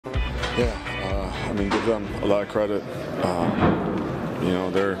Yeah, I mean, give them a lot of credit.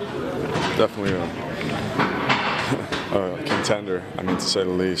 They're definitely a contender, I mean, to say the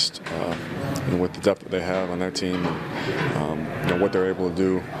least. With the depth that they have on their team, and what they're able to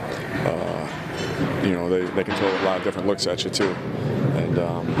do, they can throw a lot of different looks at you too, and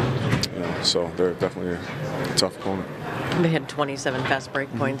so they're definitely a tough opponent. They had 27 fast break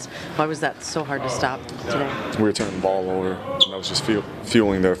points. Why was that so hard to stop today? We were turning the ball over, and that was just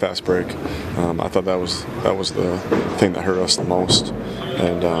fueling their fast break. I thought that was the thing that hurt us the most,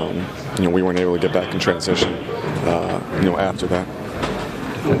 and we weren't able to get back in transition. After that.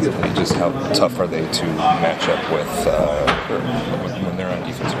 Just how tough are they to match up with when they're on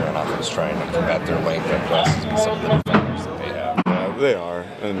defense or on offense, trying to combat their length and plus some of the defenders that they have? Yeah, they are,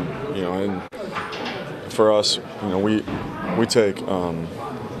 and for us, we take,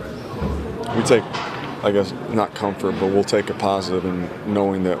 I guess, not comfort, but we'll take a positive in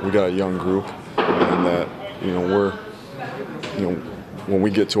knowing that we got a young group, and that we're when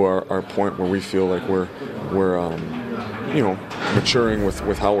we get to our point where we feel like we're maturing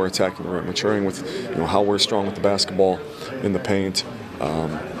with how we're attacking the rim, maturing with how we're strong with the basketball in the paint.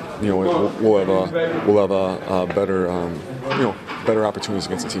 We'll have a better opportunities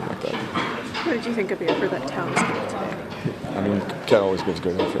against a team like that. What did you think of your effort that Towns gave today? I mean, Cat always gives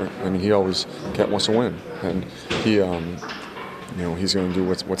good effort. I mean, Cat wants to win, and he's going to do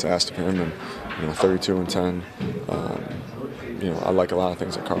what's asked of him. And 32 and 10. I like a lot of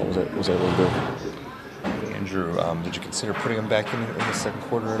things that Carl was able to do. Andrew, did you consider putting him back in the second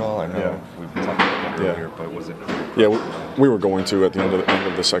quarter at all? I know we've been talking about that earlier, but was it? Yeah, we were going to at the end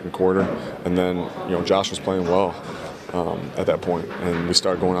of the second quarter, and then Josh was playing well at that point, and we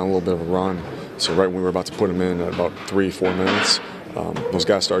started going on a little bit of a run. So right when we were about to put him in at about 3-4 minutes, those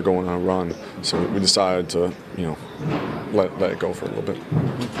guys started going on a run. So we decided to let it go for a little bit.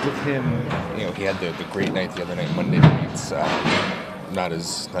 With him, he had the great night the other night, Monday nights. Not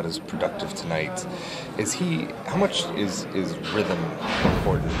as productive tonight. How much is rhythm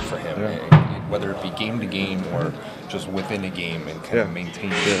important for him? Yeah. Whether it be game to game or just within a game, and kind of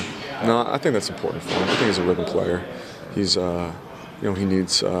maintaining. Yeah. No, I think that's important for him. I think he's a rhythm player. He's he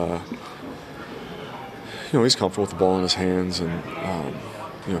needs he's comfortable with the ball in his hands, and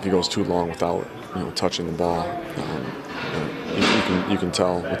if he goes too long without touching the ball, you can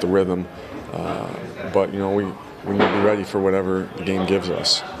tell with the rhythm. But we need to be ready for whatever the game gives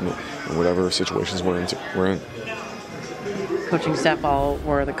us, and whatever situations we're in. Coaching staff all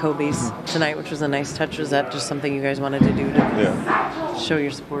wore the Kobe's tonight, which was a nice touch. Was that just something you guys wanted to do to show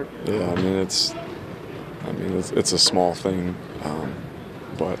your support? Yeah, I mean it's a small thing,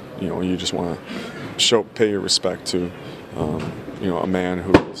 but you just want to pay your respect to a man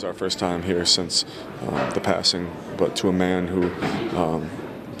who is our first time here since the passing, but to a man who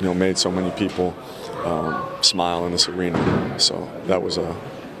made so many people smile in this arena. So that was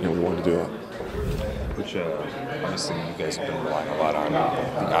we wanted to do that. Which obviously you guys have been relying a lot on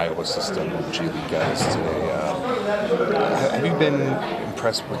the Iowa system, G League guys today. Have you been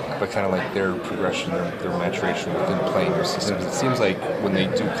impressed by kind of like their progression, their maturation within playing your systems? It seems like when they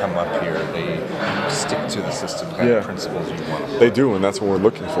do come up here, they stick to the system kind of principles you want. They do, and that's what we're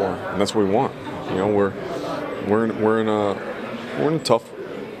looking for, and that's what we want. We're in a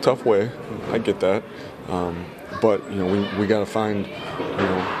tough way. I get that, but we got to find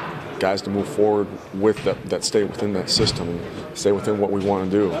guys to move forward with that stay within that system, and stay within what we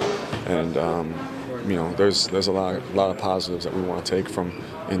want to do, and there's a lot of positives that we want to take from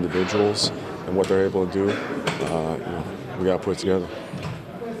individuals and what they're able to do. We got to put it together.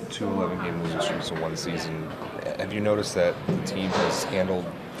 2 11-game losing streaks in one season. Have you noticed that the team has handled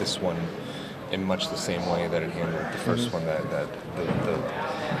this one in much the same way that it handled the first one? That the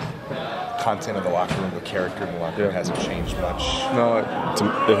content of the locker room, the character in the locker room hasn't changed much? No,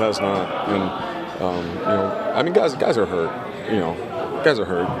 it has not. And guys are hurt. Guys are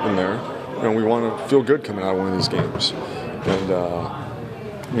hurt in there. We want to feel good coming out of one of these games, and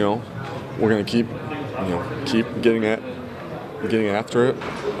we're going to keep getting after it.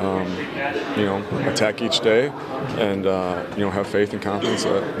 Attack each day, and have faith and confidence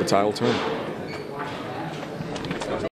that the tide will turn.